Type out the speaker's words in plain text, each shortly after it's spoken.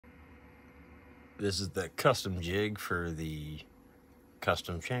This is the custom jig for the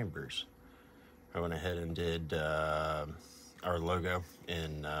custom chambers. I went ahead and did our logo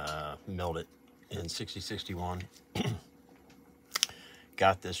and milled it in 6061.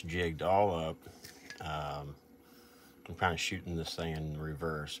 Got this jigged all up. I'm kind of shooting this thing in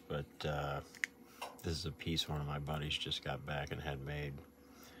reverse, but this is a piece one of my buddies just got back and had made.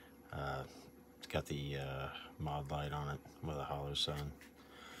 It's got the mod light on it with a hollow sun.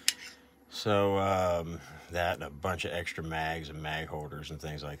 So that and a bunch of extra mags and mag holders and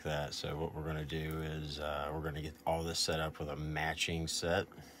things like that. So what we're going to do is we're going to get all this set up with a matching set.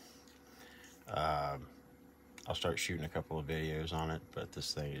 I'll start shooting a couple of videos on it, but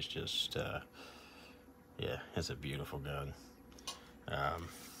this thing is just yeah, it's a beautiful gun.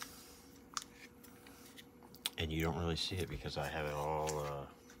 And you don't really see it because I have it all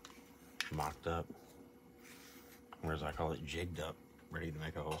mocked up, or as I call it, jigged up, ready to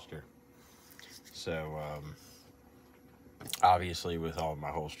make a holster. So obviously with all of my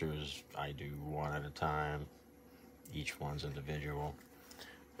holsters, I do one at a time. Each one's individual.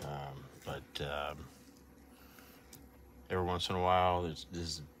 But every once in a while,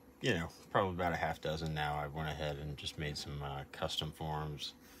 there's you know, probably about a half dozen now. I went ahead and just made some custom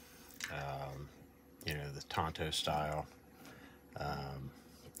forms. You know, the Tonto style.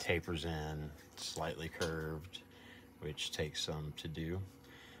 Tapers in, slightly curved, which takes some to do.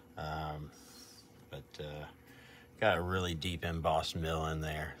 But got a really deep embossed mill in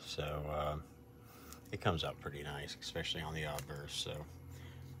there, so it comes out pretty nice, especially on the odd burst. So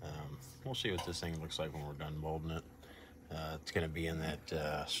we'll see what this thing looks like when we're done molding it. It's going to be in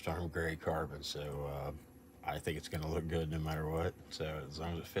that storm gray carbon, so I think it's going to look good no matter what. So as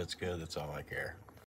long as it fits good, that's all I care.